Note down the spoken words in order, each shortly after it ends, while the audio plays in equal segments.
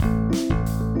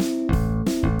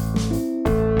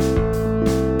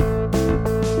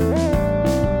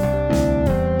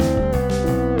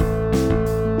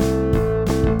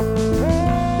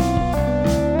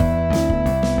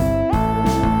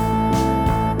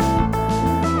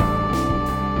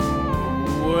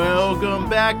Welcome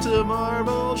back to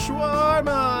Marvel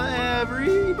Shawarma,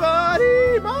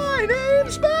 everybody. My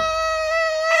name's Matt.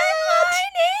 My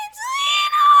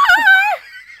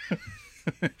name's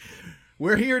Leonard.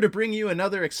 We're here to bring you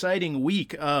another exciting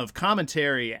week of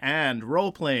commentary and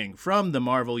role-playing from the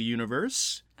Marvel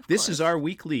Universe. This is our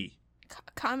weekly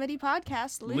comedy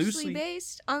podcast loosely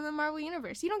based on the Marvel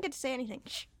Universe. You don't get to say anything.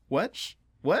 Shh. What? Shh.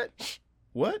 What? Shh.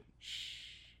 What?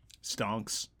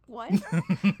 Stonks. What?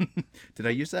 Did I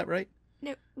use that right?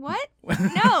 No. What?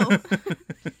 No.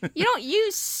 You don't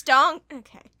use stonk.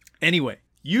 Okay. Anyway,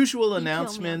 usual You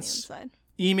announcements. kill me on the inside.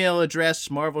 Email address,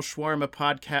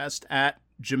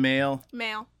 marvelshawarmapodcast@gmail.com.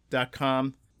 Mail.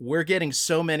 We're getting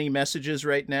so many messages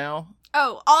right now.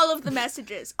 Oh, all of the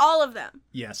messages. All of them.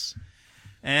 Yes.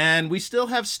 And we still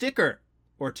have sticker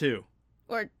or two.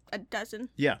 Or a dozen.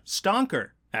 Yeah, stonker,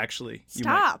 actually.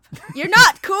 Stop. You're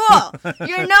not cool.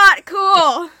 You're not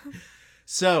cool.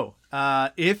 So,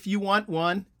 if you want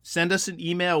one, send us an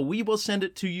email. We will send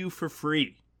it to you for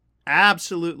free.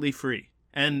 Absolutely free.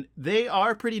 And they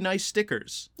are pretty nice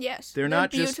stickers. Yes. They're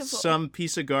not beautiful. just some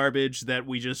piece of garbage that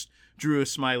we just drew a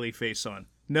smiley face on.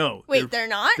 No. Wait, they're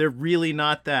not? They're really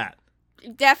not that.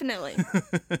 Definitely.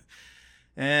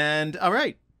 And, all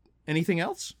right. Anything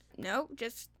else? No,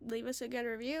 just leave us a good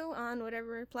review on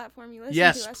whatever platform you listen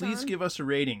Yes, to us please on. give us a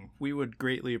rating. We would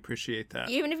greatly appreciate that.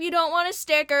 Even if you don't want a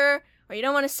sticker, or you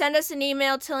don't want to send us an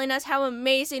email telling us how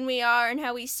amazing we are and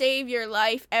how we save your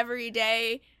life every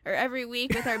day or every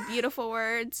week with our beautiful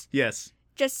words, Yes.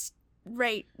 just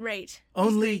rate.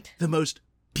 Only Just rate. the most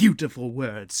beautiful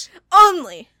words.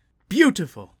 Only.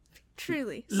 Beautiful.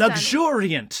 Truly. Stunning.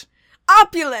 Luxuriant.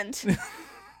 Opulent.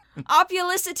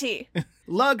 Opulicity.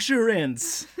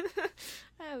 Luxuriance.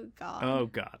 Oh, God. Oh,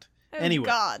 God. Oh, Anyway.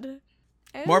 God.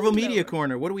 Oh, Marvel Media Lord.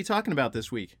 Corner, what are we talking about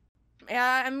this week?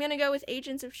 I'm going to go with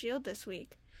Agents of S.H.I.E.L.D. this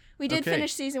week. We did Okay.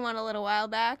 finish season 1 a little while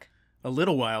back. A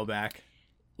little while back.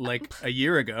 Like a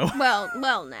year ago. Well,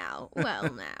 now.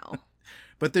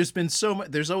 But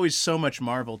there's always so much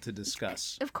Marvel to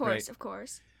discuss. Of course, right? of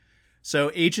course.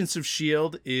 So Agents of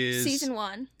S.H.I.E.L.D. is Season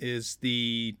 1, is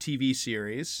the TV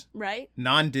series. right?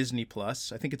 Non-Disney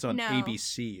Plus. I think it's on No.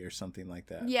 ABC or something like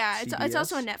that. Yeah, it's CBS?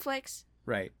 also on Netflix,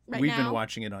 Right. right We've been now.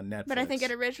 watching it on Netflix. but I think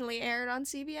it originally aired on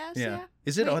CBS. Yeah.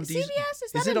 Is it Wait, on Disney? CBS?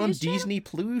 Is that Is it a on news channel? Disney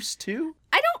Plus too?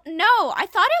 I don't know. I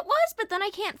thought it was, but then I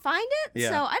can't find it. Yeah.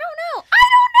 So I don't know.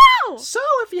 So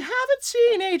if you haven't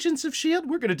seen Agents of S.H.I.E.L.D.,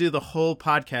 we're going to do the whole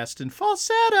podcast in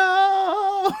falsetto.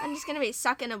 I'm just gonna be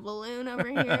sucking a balloon over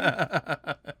here.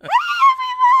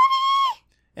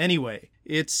 Anyway,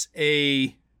 it's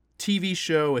a TV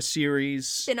show, a series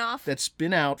Spin-off. that's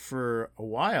been out for a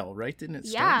while, right? Didn't it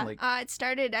Yeah. start It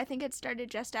started. I think it started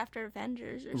just after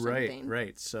Avengers or right, something.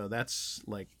 right. So that's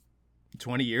like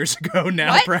 20 years ago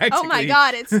now, What? practically. Oh my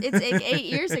God! It's like 8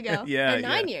 years ago. Yeah, Or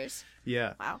 9 yeah. years.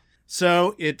 Yeah. Wow.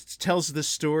 So it tells the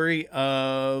story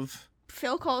of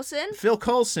Phil Coulson Phil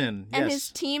Coulson, and yes,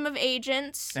 his team of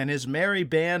agents. and his merry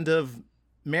band of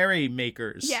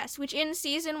merrymakers. Yes, which in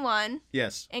season 1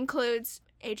 Yes. includes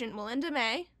Agent Melinda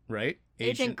May, Right.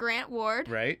 Agent Grant Ward,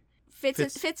 Right.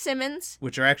 Fitzsimmons.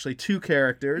 Which are actually two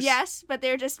characters. Yes, but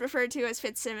they're just referred to as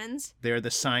Fitzsimmons. They're the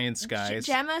science guys.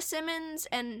 Gemma Simmons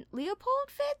and Leopold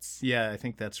Fitz? Yeah, I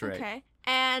think that's right. Okay.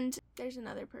 And there's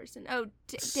another person. Oh,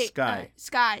 Skye.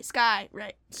 Skye,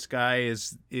 right. Skye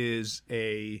is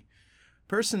a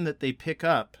person that they pick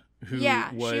up who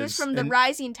Yeah, was she was from the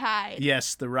Rising Tide.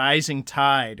 Yes, the Rising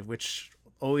Tide, which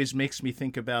always makes me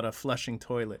think about a flushing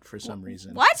toilet for some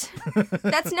reason. What?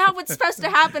 That's not what's supposed to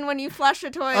happen when you flush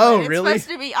a toilet. Oh, really? It's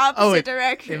supposed to be opposite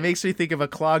direction. It makes me think of a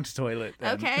clogged toilet.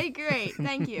 Then. Okay, great.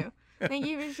 Thank you. Thank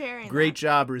you for sharing Great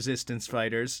job, Resistance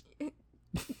Fighters. that.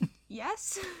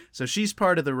 Yes. So she's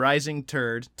part of the Rising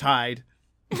Tide.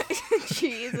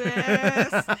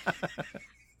 Jesus.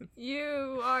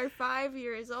 You are 5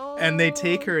 years old. And they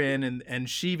take her in, and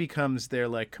she becomes their,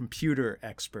 like, computer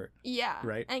expert. Yeah.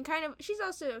 Right. And she's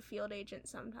also a field agent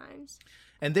sometimes.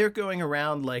 And they're going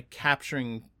around, like,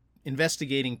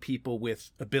 investigating people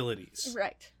with abilities.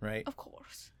 Right. Right? Of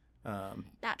course.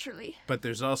 Naturally. But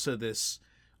there's also this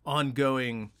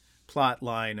ongoing plot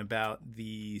line about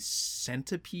the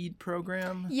Centipede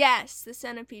program. Yes, the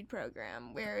Centipede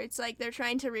program, where it's like they're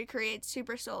trying to recreate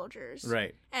super soldiers.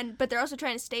 Right. But they're also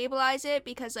trying to stabilize it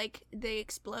because like they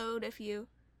explode if you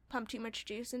pump too much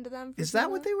juice into them. Is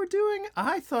that what they were doing?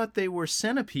 I thought they were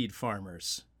centipede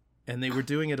farmers, and they were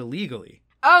doing it illegally.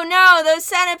 Oh no, those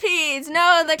centipedes!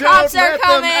 No, the cops are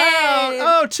coming!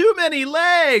 Oh, too many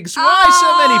legs! Why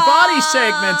so many body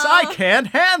segments? I can't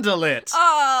handle it!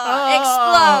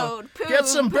 Explode! Poo, Get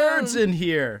some poo. birds in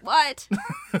here. What?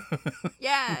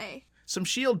 Yay. Some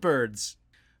shield birds.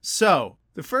 So,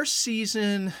 the first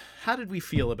season, how did we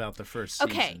feel about the first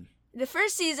season? Okay. The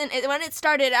first season, when it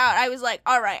started out, I was like,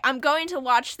 all right, I'm going to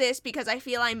watch this because I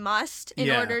feel I must in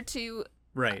order to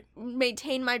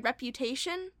maintain my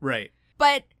reputation. Right.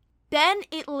 But then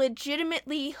it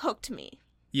legitimately hooked me.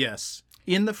 Yes.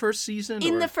 In the first season?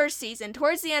 In the first season.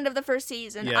 Towards the end of the first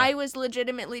season, I was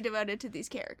legitimately devoted to these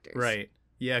characters. Right.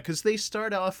 Yeah, because they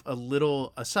start off a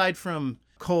little, aside from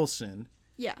Coulson,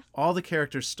 all the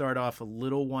characters start off a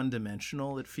little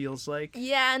one-dimensional, it feels like.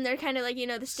 Yeah, and they're kind of like,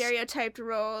 the stereotyped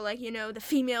role, like, the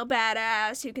female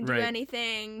badass who can do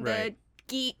anything, the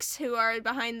geeks who are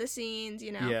behind the scenes,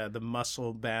 Yeah, the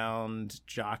muscle-bound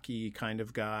jockey kind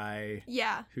of guy.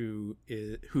 Yeah. Who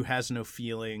has no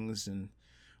feelings and...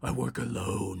 I work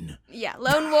alone. Yeah,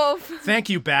 lone wolf. Thank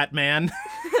you, Batman.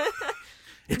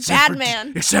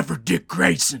 Batman. Except for Dick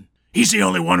Grayson. He's the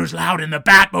only one who's allowed in the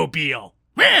Batmobile.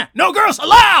 No girls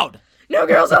allowed! No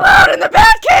girls allowed in the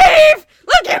Batcave!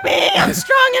 Look at me! I'm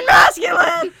strong and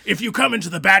masculine! If you come into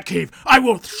the Batcave, I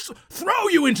will throw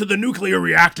you into the nuclear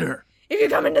reactor. If you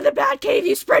come into the Batcave,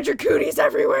 you spread your cooties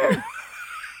everywhere.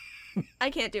 I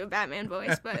can't do a Batman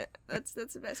voice, but that's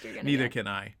the best you're gonna Neither get. can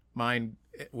I. Mine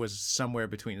was somewhere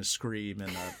between a Scream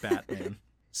and a Batman.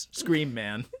 Scream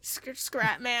Man.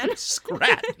 Scrat Man.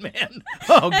 Scrat Man.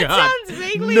 Oh, God. That sounds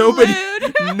vaguely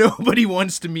lewd. Nobody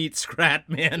wants to meet Scrat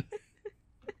Man.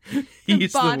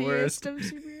 He's the worst. Of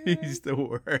superheroes. He's the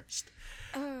worst.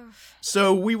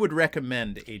 So we would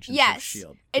recommend Agents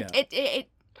of S.H.I.E.L.D.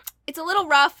 It's a little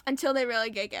rough until they really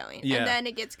get going, Yeah. and then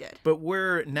it gets good. But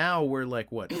we're like,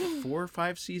 what, 4 or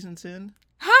 5 seasons in?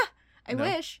 Huh? I No.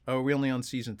 wish. Oh, are we only on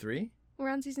season 3? We're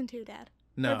on season 2, Dad.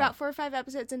 No. We're about 4 or 5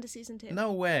 episodes into season 2.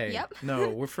 No way. Yep. No,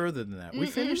 we're further than that. We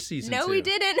finished season 2. No, we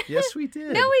didn't. Yes, we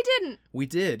did. No, we didn't. We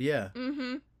did, yeah.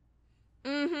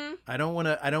 Mm-hmm. I don't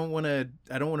want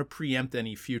to preempt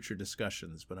any future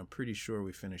discussions, but I'm pretty sure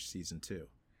we finished season 2.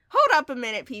 Hold up a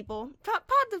minute, people. Pause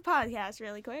the podcast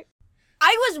really quick.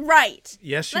 I was right.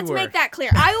 Yes, you were. Let's make that clear.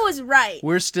 I was right.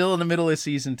 We're still in the middle of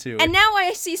season 2. And now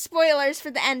I see spoilers for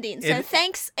the ending, so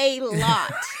thanks a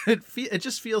lot. It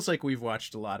just feels like we've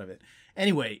watched a lot of it.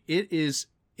 Anyway, it is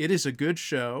a good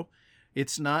show.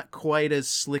 It's not quite as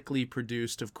slickly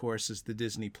produced, of course, as the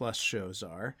Disney Plus shows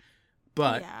are.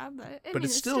 But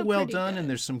it's still well done, and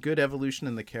there's some good evolution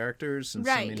in the characters and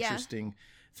some interesting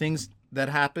things that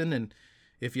happen. And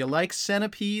if you like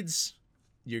centipedes,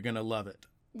 you're going to love it.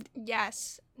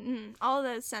 Yes. All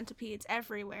those centipedes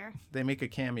everywhere. They make a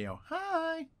cameo.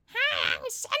 Hi. Hi, I'm a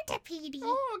centipede.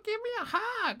 Oh, give me a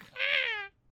hug.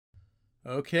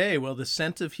 Okay, well, the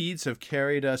centipedes have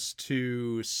carried us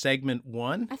to segment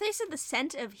 1. I thought you said the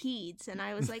scent of heeds, and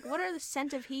I was like, what are the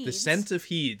scent of heeds? The scent of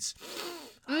heeds.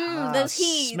 Those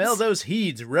heeds. Smell those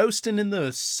heeds roasting in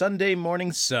the Sunday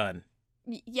morning sun.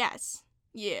 Yes.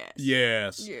 Yes.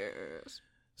 Yes. Yes.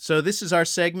 So this is our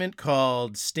segment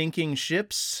called Stinking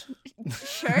Ships.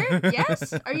 Sure,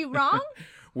 yes. Are you wrong?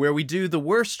 Where we do the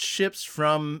worst ships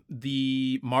from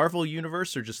the Marvel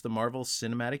universe or just the Marvel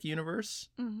Cinematic Universe.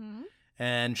 Mm-hmm.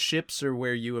 And ships are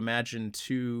where you imagine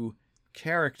 2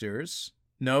 characters.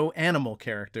 No animal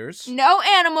characters. No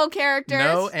animal characters.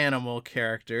 No animal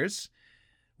characters.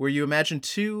 Where you imagine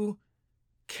 2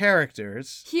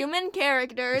 characters. Human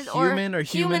characters. Human or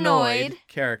humanoid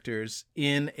characters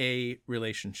in a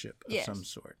relationship of some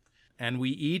sort. And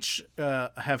we each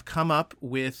have come up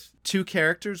with 2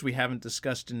 characters we haven't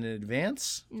discussed in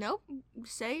advance. Nope.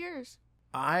 Say yours.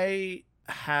 I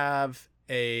have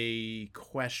a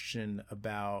question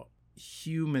about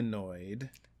humanoid.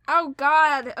 Oh,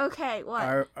 God. Okay,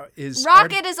 what?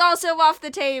 Rocket is also off the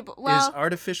table. Well, is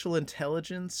artificial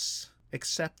intelligence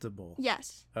acceptable?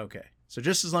 Yes. Okay. So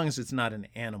just as long as it's not an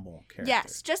animal character.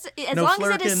 Yes. Just as long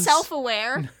as it is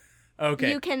self-aware.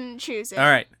 Okay. You can choose it. All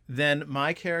right. Then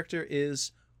my character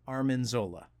is Armin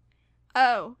Zola.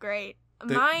 Oh, great.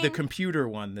 The computer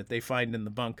one that they find in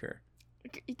the bunker.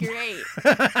 Great.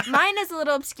 Mine is a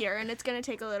little obscure, and it's going to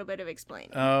take a little bit of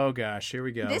explaining. Oh, gosh. Here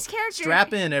we go. This character...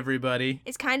 Strap in, everybody.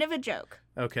 It's kind of a joke.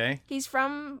 Okay. He's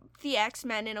from the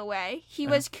X-Men in a way. He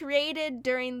was created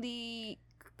during the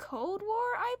Cold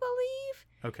War, I believe.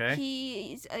 Okay.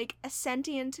 He's like a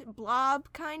sentient blob,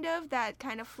 that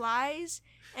kind of flies,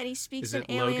 and he speaks an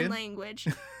alien language.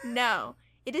 No,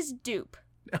 it is Dupe.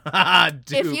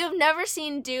 Dupe. If you've never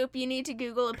seen Dupe, you need to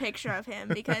Google a picture of him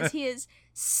because he is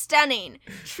stunning,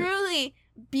 truly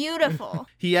beautiful.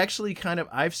 He actually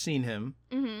I've seen him.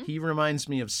 Mm-hmm. He reminds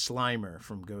me of Slimer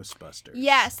from Ghostbusters.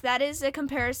 Yes, that is a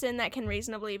comparison that can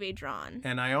reasonably be drawn.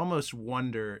 And I almost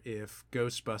wonder if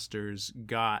Ghostbusters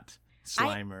got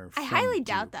Slimer from I highly Dupe.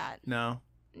 doubt that. No?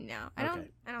 No, I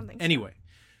don't think so. Anyway,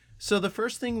 So the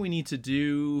first thing we need to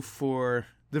do for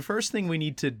the first thing we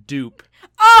need to dupe.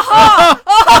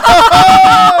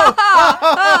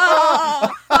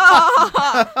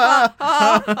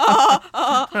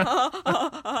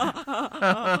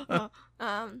 What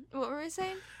were we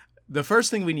saying? The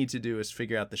first thing we need to do is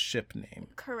figure out the ship name.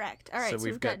 Correct. All right, so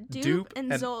we've got Dupe Dupe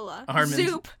and Zola. Armin.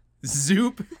 Zoop.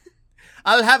 Zoop.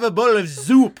 I'll have a bowl of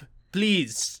Zoop,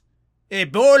 please. A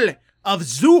bowl of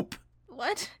Zoop.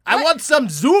 What? I want some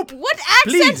Zoop. What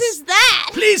accent Please. is that?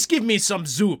 Please give me some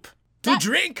Zoop. To That-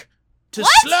 drink, to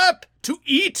What? slurp, to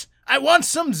eat. I want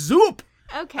some Zoop.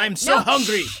 Okay. I'm so No,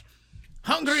 hungry. shh.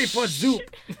 Hungry for Zoop.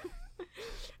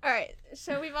 All right,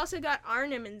 so we've also got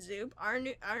Arnim and Zoop.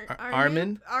 Armin?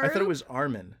 Armin? I thought it was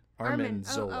Armin. Armin.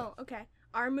 Zola. Oh, okay.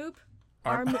 Armoop.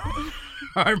 Ar- Armoop.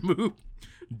 Armoop.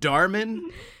 Darmin.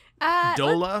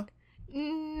 Dola.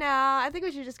 No, I think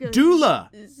we should just go. Dula.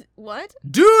 What?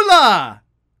 Doula.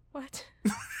 What?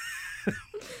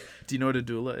 Do you know what a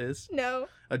doula is? No.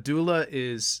 A doula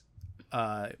is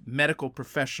a medical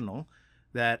professional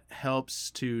that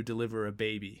helps to deliver a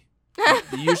baby.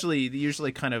 They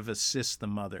usually kind of assist the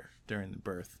mother during the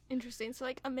birth. Interesting. So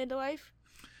like a midwife.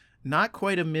 Not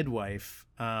quite a midwife.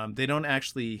 They don't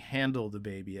actually handle the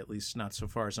baby, at least not so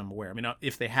far as I'm aware. I mean,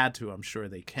 if they had to, I'm sure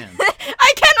they can.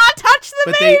 I cannot touch the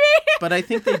But baby. But I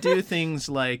think they do things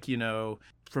like,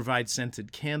 provide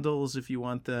scented candles if you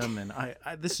want them. And I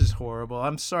this is horrible.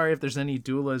 I'm sorry if there's any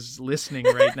doulas listening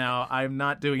right now. I'm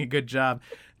not doing a good job.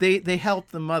 They help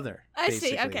the mother. I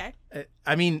see. basically. Okay.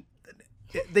 I mean,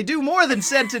 they do more than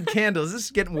scented candles. This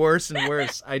is getting worse and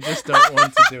worse. I just don't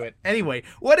want to do it. Anyway,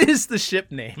 what is the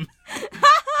ship name?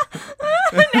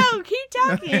 No, keep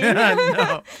talking.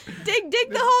 No. dig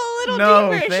the hole a little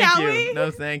No, deeper, thank shall you. we?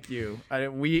 No, thank you. I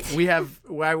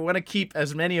want to keep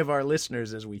as many of our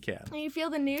listeners as we can, You feel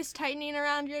the noose tightening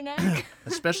around your neck?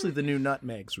 especially the new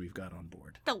nutmegs we've got on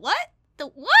board. The what? The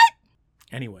what?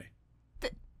 Anyway,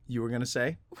 The- you were going to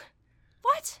say?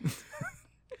 What?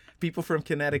 People from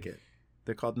Connecticut.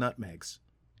 They're called nutmegs.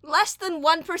 Less than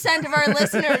 1% of our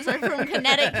listeners are from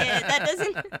Connecticut. That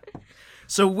doesn't...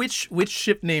 So which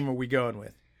ship name are we going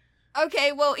with?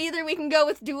 Okay, well, either we can go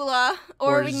with Dula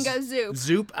or we can go Zoop.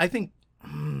 Zoop? I think...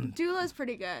 Dula's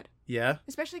pretty good. Yeah?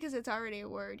 Especially because it's already a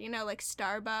word. Like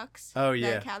Starbucks. Oh,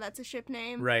 yeah. Like how that's a ship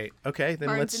name. Right. Okay, then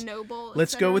Barnes and Noble.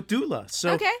 let's go etc. with Dula.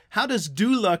 So Okay. how does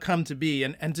Dula come to be?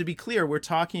 And to be clear, we're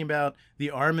talking about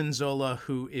the Armin Zola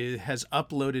who has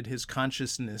uploaded his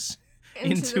consciousness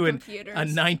into the a computers.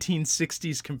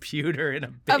 1960s computer in a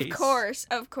base.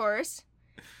 Of course.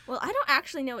 Well, I don't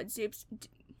actually know what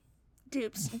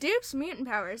Dupe's mutant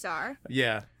powers are.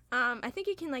 Yeah. I think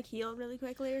he can heal really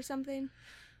quickly or something.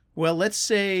 Well, let's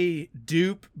say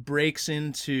Dupe breaks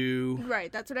into...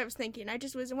 Right, that's what I was thinking. I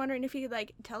just was wondering if he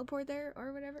could teleport there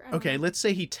or whatever. I don't Okay, know. let's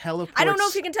say he teleports... I don't know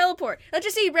if he can teleport. Let's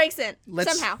just say he breaks in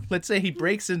somehow. Let's say he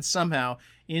breaks in somehow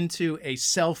into a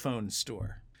cell phone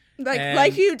store.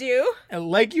 Like you do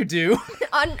Like you do.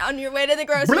 on your way to the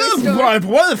grocery store.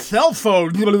 What a cell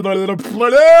phone. Want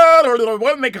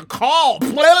to make a call.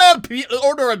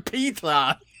 Order a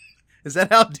pizza. Is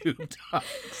that how Dupe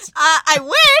talks? I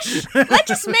wish. Let's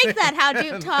just make that how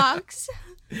Dupe talks.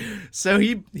 So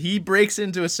he breaks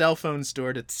into a cell phone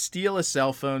store to steal a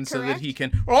cell phone so that Correct. he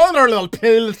can order a little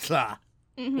pizza.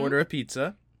 Mhm. Order a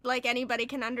pizza. Like anybody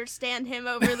can understand him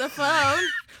over the phone.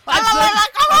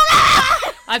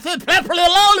 I said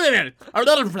pepperoni. A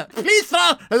little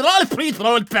pizza. A little pizza.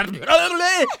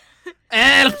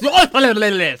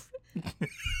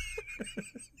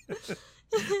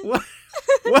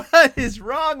 What is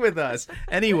wrong with us?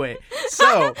 Anyway,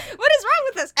 so What is wrong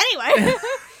with this? Anyway.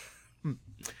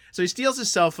 so he steals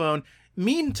his cell phone.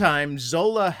 Meantime,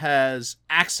 Zola has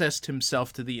accessed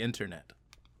himself to the internet.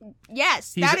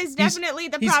 Yes, He's- that is definitely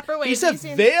the He's- proper way He's of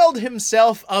using. availed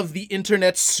himself of the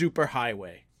internet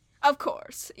superhighway. Of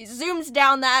course. He zooms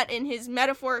down that in his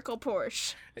metaphorical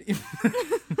Porsche.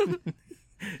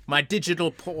 My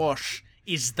digital Porsche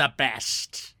is the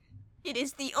best. It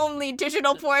is the only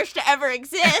digital Porsche to ever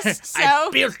exist, so... I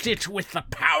built it with the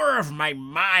power of my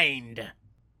mind,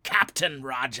 Captain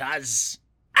Rogers.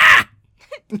 Ah!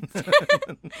 He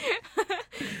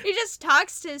just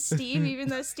talks to Steve even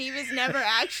though Steve is never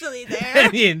actually there.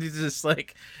 And he's just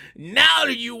like, now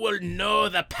you will know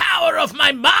the power of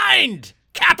my mind,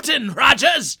 Captain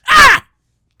Rogers. Ah!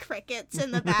 Crickets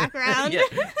in the background. Yeah,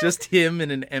 just him in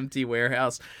an empty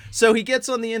warehouse. So he gets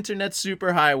on the internet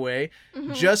superhighway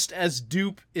just as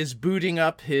Dupe is booting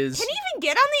up his... Can he even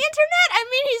get on the internet? I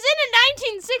mean, he's in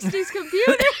a 1960s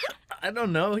computer. I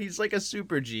don't know. He's like a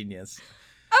super genius.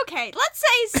 Okay, let's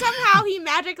say somehow he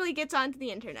magically gets onto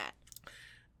the internet.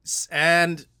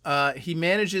 And he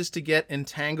manages to get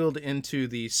entangled into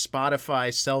the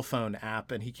Spotify cell phone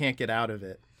app, and he can't get out of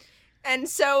it. And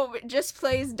so it just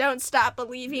plays Don't Stop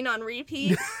Believing on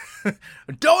repeat.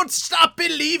 Don't stop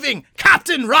believing,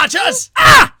 Captain Rogers!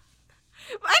 Ah!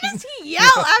 Why does he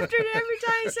yell after every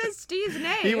time he says Steve's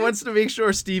name? He wants to make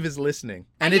sure Steve is listening.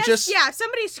 And yeah, if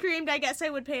somebody screamed, I guess I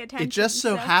would pay attention. It just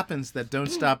so happens that Don't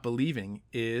Stop Believing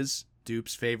is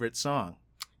Dupe's favorite song.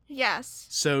 Yes.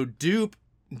 So Dupe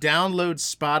downloads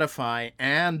Spotify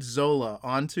and Zola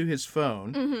onto his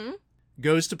phone,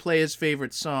 goes to play his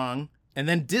favorite song, and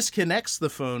then disconnects the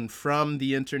phone from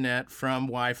the internet, from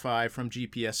Wi-Fi, from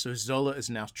GPS, so Zola is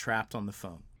now trapped on the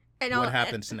phone. And what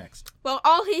happens next? Well,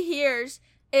 all he hears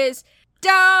is,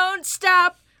 "Don't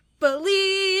stop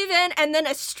believing," and then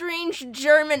a strange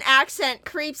German accent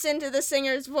creeps into the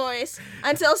singer's voice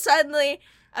until suddenly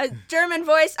a German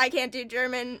voice, I can't do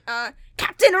German,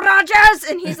 Captain Rogers,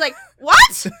 and he's like,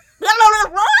 "What?"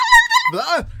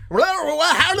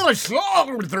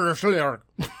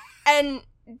 And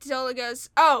Zola goes,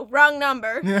 "Oh, wrong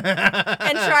number,"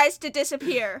 and tries to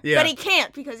disappear. Yeah. But he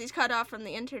can't because he's cut off from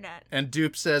the internet. And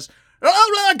Dupe says,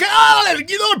 "Oh my God,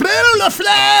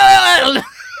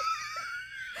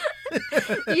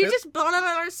 you just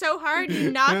blah so hard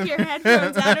you knock your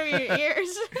headphones out of your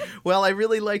ears." Well, I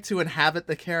really like to inhabit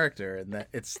the character, and that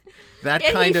it's that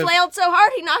kind of... he flailed so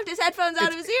hard he knocked his headphones out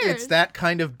of his ears. It's that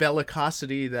kind of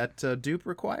bellicosity that Dupe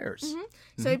requires. Mm-hmm.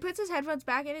 So he puts his headphones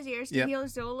back in his ears to hear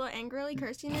Zola angrily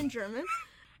cursing in German.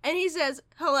 And he says,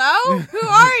 "Hello? Who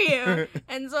are you?"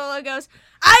 And Zola goes,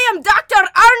 "I am Dr.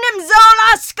 Arnim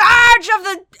Zola, Scourge of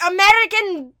the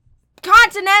American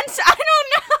continent." I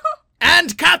don't know.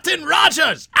 And Captain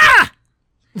Rogers! Ah!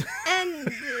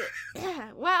 And,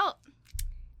 well,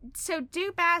 so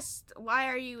Dupe asked, "Why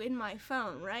are you in my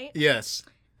phone," right? Yes.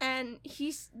 And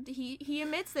he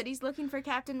admits that he's looking for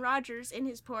Captain Rogers in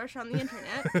his Porsche on the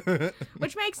internet,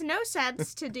 which makes no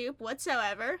sense to Dupe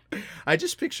whatsoever. I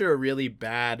just picture a really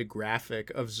bad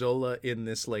graphic of Zola in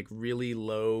this, like, really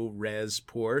low-res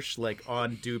Porsche, like,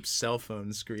 on Dupe's cell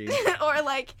phone screen. Or,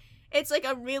 like, it's like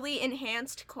a really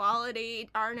enhanced quality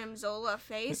Arnim Zola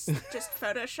face, just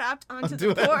photoshopped onto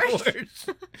the Porsche.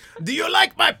 Do you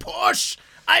like my Porsche?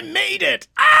 I made it!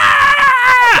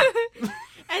 Ah!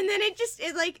 And then it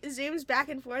like zooms back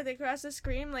and forth across the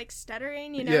screen, like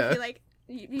stuttering, you know, if you like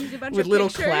use a bunch with of little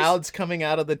pictures. Clouds coming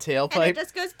out of the tailpipe. And it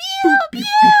just goes pew pew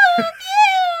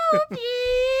pew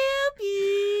pew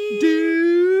pew.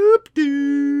 Doop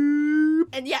doop.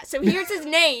 And yeah, so here's his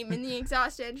name in the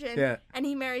exhaust engine. Yeah. And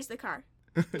he marries the car.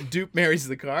 Dupe marries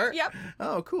the car? Yep.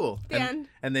 Oh, cool. The end.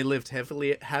 And they lived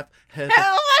happily Oh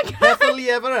my God. happily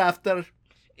ever after.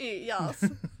 Yes.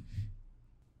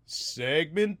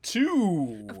 Segment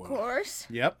 2. Of course.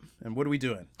 Yep. And what are we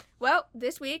doing? Well,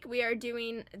 this week we are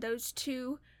doing those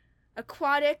two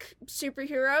aquatic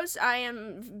superheroes. I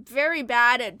am very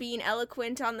bad at being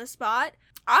eloquent on the spot.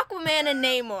 Aquaman and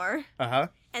Namor. Uh-huh.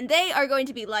 And they are going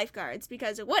to be lifeguards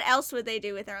because what else would they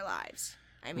do with our lives?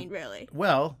 I mean, really.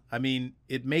 Well, I mean,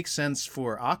 it makes sense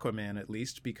for Aquaman, at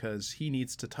least, because he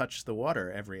needs to touch the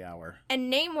water every hour.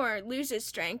 And Namor loses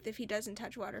strength if he doesn't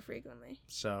touch water frequently.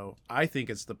 So, I think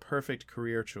it's the perfect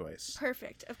career choice.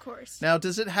 Perfect, of course. Now,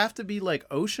 does it have to be, like,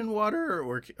 ocean water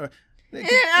or ocean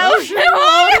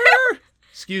water?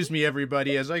 Excuse me,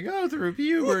 everybody, as I go through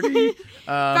puberty.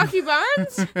 Bucky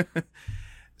Barnes?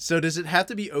 So, does it have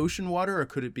to be ocean water, or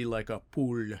could it be, like, a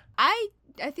pool? I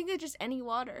think it's just any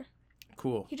water.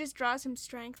 Cool. He just draws him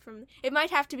strength from... It might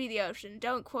have to be the ocean.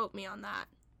 Don't quote me on that.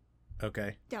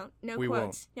 Okay. Don't. No we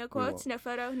quotes. Won't. No quotes, no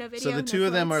photo, no video, So the two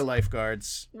of them are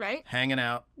lifeguards. Right. Hanging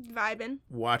out. Vibing.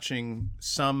 Watching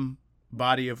some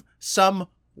body of... Some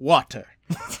water.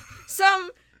 Some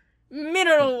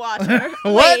mineral water.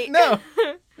 What? Wait. No.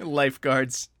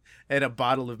 Lifeguards and a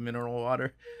bottle of mineral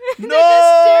water.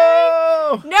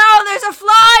 No! No, there's a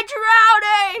fly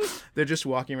drowning! They're just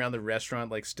walking around the restaurant,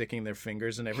 like, sticking their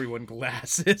fingers in everyone's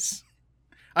glasses.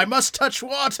 I must touch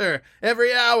water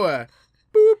every hour.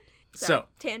 Boop. So,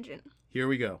 tangent. Here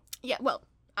we go. Yeah, well,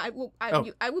 I will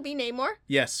be Namor.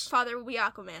 Yes. Father will be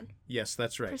Aquaman. Yes,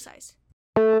 that's right. Precise.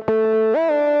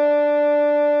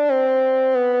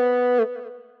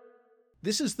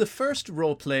 This is the first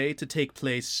roleplay to take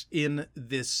place in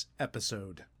this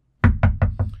episode.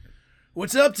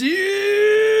 What's up,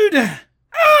 dude?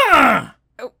 Ah!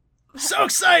 Oh. So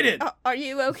excited! Are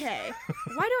you okay?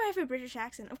 Why do I have a British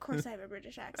accent? Of course I have a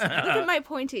British accent. Look at my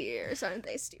pointy ears. Aren't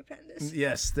they stupendous?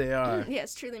 Yes, they are.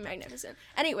 Yes, truly magnificent.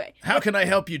 Anyway. How can I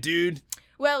help you, dude?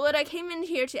 Well, what I came in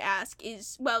here to ask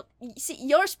is, well, see,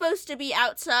 you're supposed to be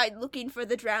outside looking for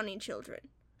the drowning children.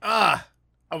 Ah,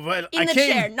 Well, In the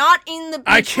chair, not in the beach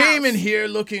I came in house. here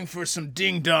looking for some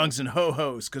ding-dongs and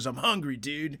ho-hos, because I'm hungry,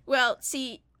 dude. Well,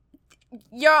 see,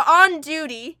 you're on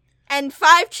duty, and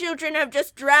 5 children have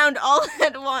just drowned all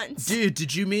at once. Dude,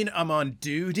 did you mean I'm on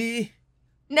duty?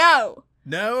 No,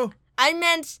 No? I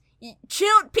meant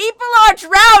people are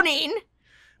drowning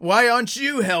Why aren't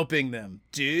you helping them,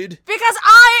 dude? because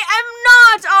I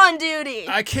am not on duty.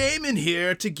 I came in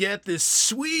here to get this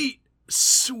sweet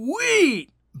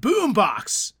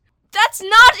boombox. That's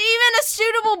not even a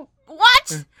suitable.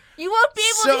 What? You won't be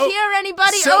able to hear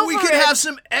anybody So over we could it. have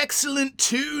some excellent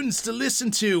tunes to listen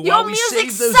to Your while we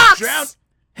music save those sucks. drown.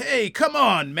 Hey, come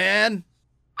on, man.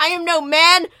 I am no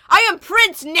man. I am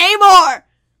Prince Namor.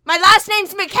 My last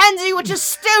name's Mackenzie, which is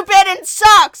stupid and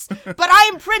sucks. But I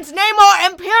am Prince Namor,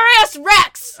 Imperious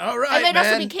Rex. All right, I might man.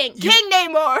 also be king. King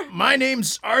Namor. My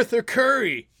name's Arthur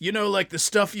Curry. You know, like the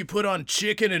stuff you put on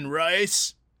chicken and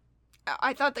rice?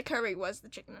 I thought the curry was the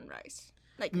chicken and rice.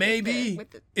 Like Maybe.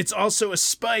 with the It's also a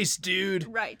spice, dude.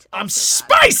 right. I'm also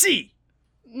that. spicy!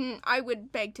 I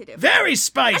would beg to differ. Very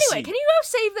spicy! Anyway, can you go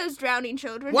save those drowning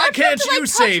children? Why Don't have can't to, you touch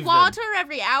save them? water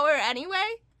every hour anyway?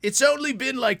 It's only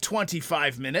been like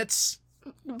 25 minutes.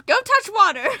 Go touch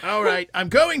water. All right, I'm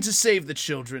going to save the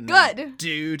children now, Good.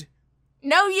 dude.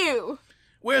 No, you.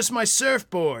 Where's my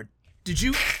surfboard? Did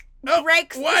you...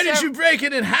 Break the Why did surf- you break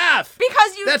it in half?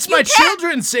 Because That's you my can't-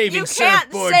 children saving You can't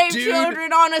surfboard, save dude.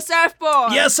 children on a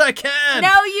surfboard. Yes, I can.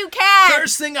 No, you can't.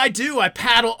 First thing I do, I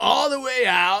paddle all the way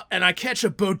out, and I catch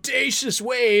a bodacious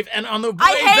wave, and on the way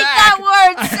I hate back... that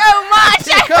word so much.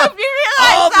 pick I up hope you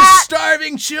realize all the that.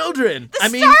 starving children.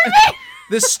 Starving?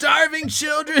 The starving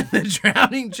children, the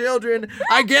drowning children.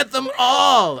 I get them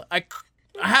all. I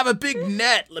have a big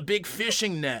net, a big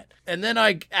fishing net, and then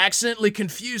I accidentally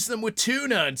confuse them with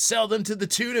tuna and sell them to the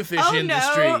tuna fish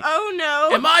industry. Oh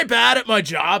no. Am I bad at my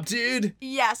job, dude?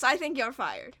 Yes, I think you're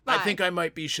fired. I Bye. think I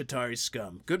might be Shatari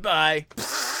scum. Goodbye.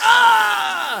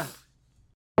 Ah!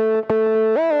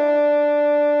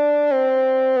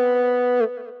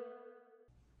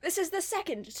 This is the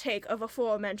second take of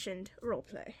aforementioned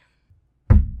roleplay.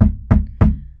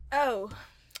 Oh,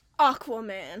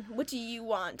 Aquaman, what do you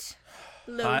want?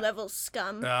 Low-level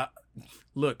scum.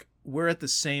 Look, we're at the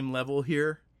same level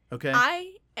here, okay?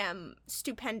 I am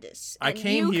stupendous, I and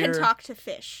came you here- can talk to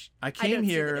fish. I don't came see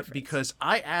the here difference. because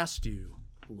I asked you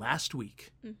last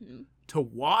week Mhm. to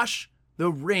wash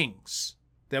the rings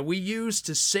that we use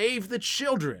to save the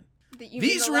children. That you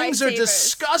These mean the rings are lifesavers.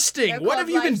 disgusting. They're What called have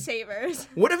you been lifesavers.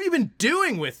 What have you been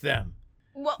doing with them?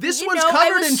 Well, This you one's know,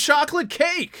 covered in chocolate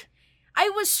cake. I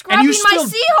was And you scrubbing my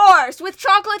spilled- seahorse with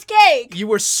chocolate cake. You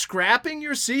were scrapping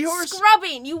your seahorse?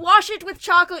 Scrubbing. You wash it with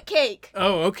chocolate cake.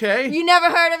 Oh, okay. You never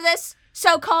heard of this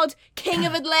so-called King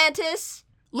of Atlantis?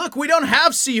 Look, we don't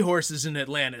have seahorses in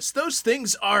Atlantis. Those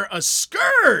things are a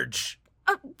scourge.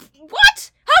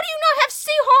 What? How do you not have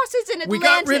seahorses in Atlantis? We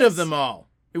got rid of them all.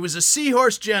 It was a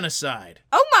seahorse genocide.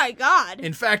 Oh my god.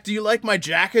 In fact, do you like my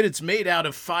jacket? It's made out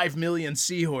of 5 million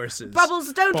seahorses.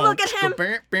 Bubbles, don't look at him.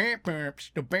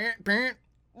 him.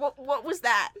 What was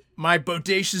that? My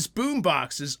bodacious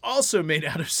boombox is also made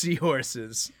out of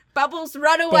seahorses. Bubbles,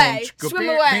 run away. Swim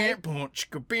away.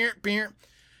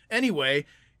 Anyway,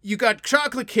 you got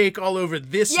chocolate cake all over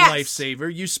this Yes.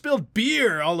 lifesaver. You spilled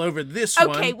beer all over this one.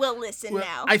 Okay, well, listen Well,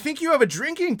 now. I think you have a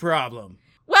drinking problem.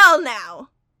 Well, now.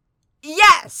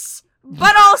 Yes,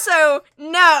 but also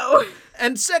no.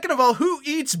 And second of all, who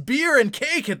eats beer and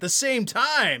cake at the same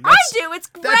time? I do. It's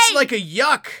great. That's like a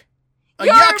yuck. A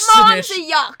Your yuck mom's situation.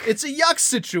 a yuck. It's a yuck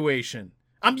situation.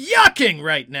 I'm yucking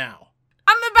right now.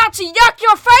 I'm about to yuck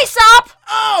your face up.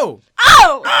 Oh!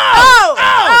 Oh! Oh!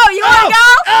 Oh! You wanna go?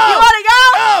 You wanna go?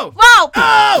 Oh! Whoa!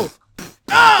 Oh!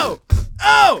 Oh!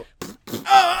 Oh!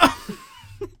 Oh!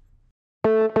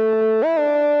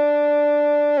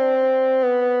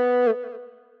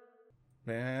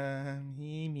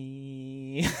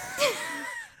 Me.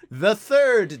 The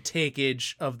third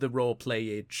takeage of the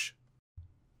roleplayage.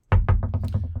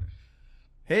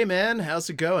 Hey man, how's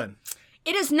it going?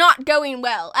 It is not going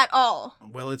well at all.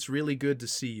 Well, it's really good to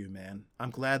see you, man. I'm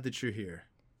glad that you're here.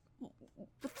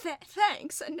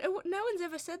 Thanks. No one's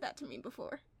ever said that to me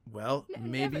before. Well,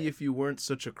 maybe never. if you weren't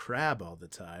such a crab all the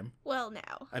time. Well,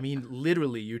 now. I mean,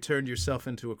 literally, you turned yourself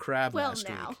into a crab Well, last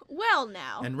now. week. Well,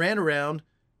 now. And ran around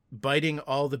biting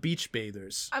all the beach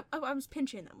bathers. I was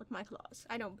pinching them with my claws.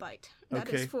 I don't bite. That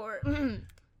Okay. is for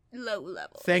low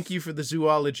level. Thank you for the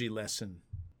zoology lesson.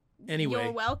 Anyway,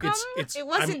 You're welcome. It's, It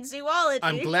wasn't zoology.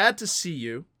 I'm glad to see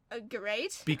you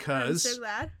Great. because I'm so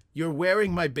glad. you're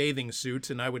wearing my bathing suit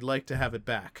and I would like to have it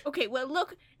back. Okay, well,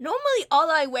 look. Normally, all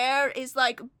I wear is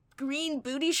like green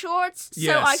booty shorts, so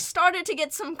Yes. I started to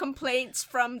get some complaints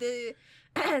from the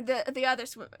the other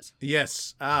swimmers.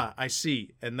 Yes. Ah, I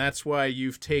see. And that's why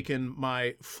you've taken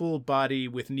my full body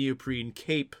with neoprene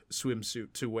cape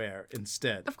swimsuit to wear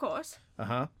instead. Of course.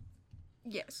 Uh-huh.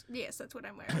 Yes, that's what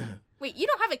I'm wearing. Wait, you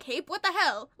don't have a cape? What the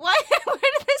hell? Why? Where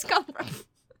did this come from?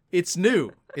 It's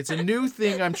new. It's a new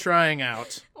thing I'm trying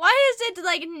out. Why is it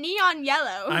like neon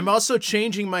yellow? I'm also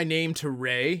changing my name to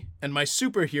Ray, and my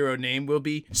superhero name will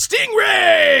be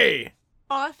Stingray!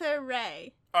 Arthur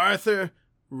Ray. Arthur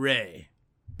Ray.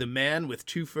 The man with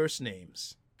 2 first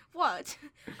names. What?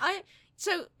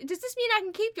 So, does this mean I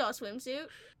can keep your swimsuit?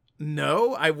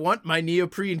 No, I want my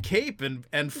neoprene cape and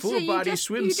full body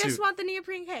swimsuit. You just want the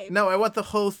neoprene cape? No, I want the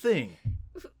whole thing.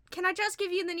 Can I just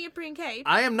give you the neoprene cape?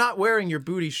 I am not wearing your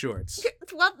booty shorts.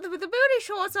 Well, the booty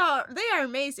shorts are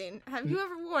amazing. Have you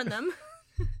ever worn them?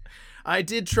 I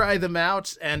did try them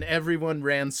out, and everyone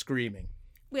ran screaming.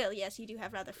 Well, yes, you do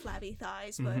have rather flabby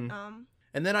thighs, but,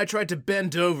 And then I tried to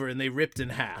bend over, and they ripped in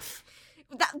half.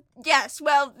 Yes,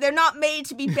 well, they're not made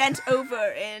to be bent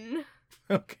over in.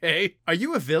 Okay. Are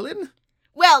you a villain?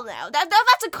 Well, now,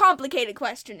 that's a complicated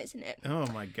question, isn't it? Oh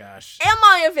my gosh. Am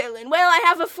I a villain? Well, I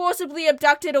have forcibly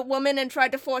abducted a woman and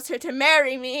tried to force her to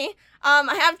marry me.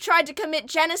 I have tried to commit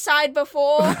genocide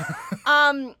before.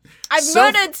 I've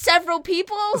murdered several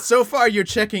people. So far, you're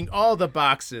checking all the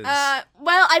boxes.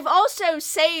 Well, I've also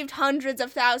saved hundreds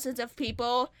of thousands of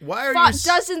people. Why are fought you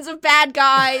dozens of bad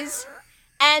guys,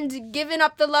 and given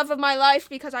up the love of my life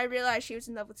because I realized she was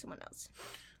in love with someone else,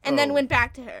 and then went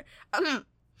back to her.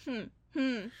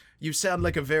 You sound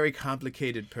like a very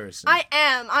complicated person. I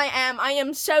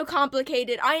am so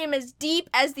complicated. I am as deep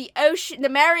as the ocean, the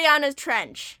Mariana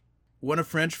Trench. Want a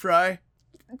French fry?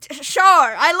 Sure,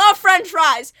 I love French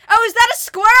fries. Oh, is that a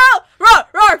squirrel? Roar,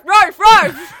 roar, roar,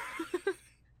 roar.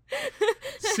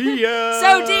 See ya!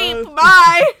 So deep,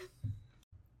 bye.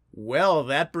 Well,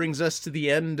 that brings us to the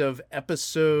end of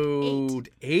episode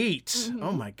 8. Mm-hmm.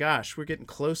 Oh my gosh, we're getting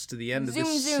close to the end of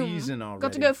this season already.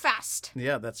 Got to go fast.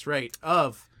 Yeah, that's right.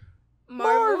 Of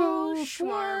Marvel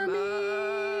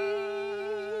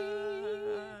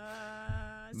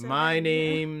My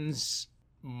name's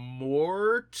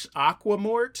Mort,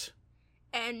 Aquamort.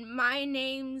 And my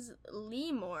name's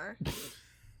Leemore.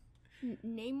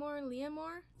 Namor,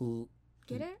 Leomore?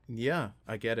 Get it? Yeah,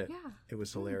 I get it. Yeah. It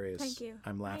was hilarious. Thank you.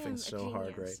 I'm laughing so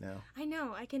hard right now. I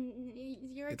know. I can.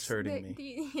 It's hurting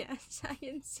me. Yes, I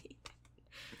can see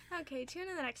that. Okay, tune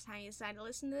in the next time you decide to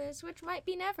listen to this, which might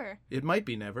be never. It might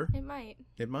be never. It might.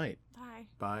 It might. Bye.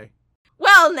 Bye.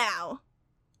 Well, now.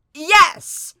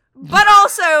 Yes, but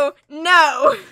also no.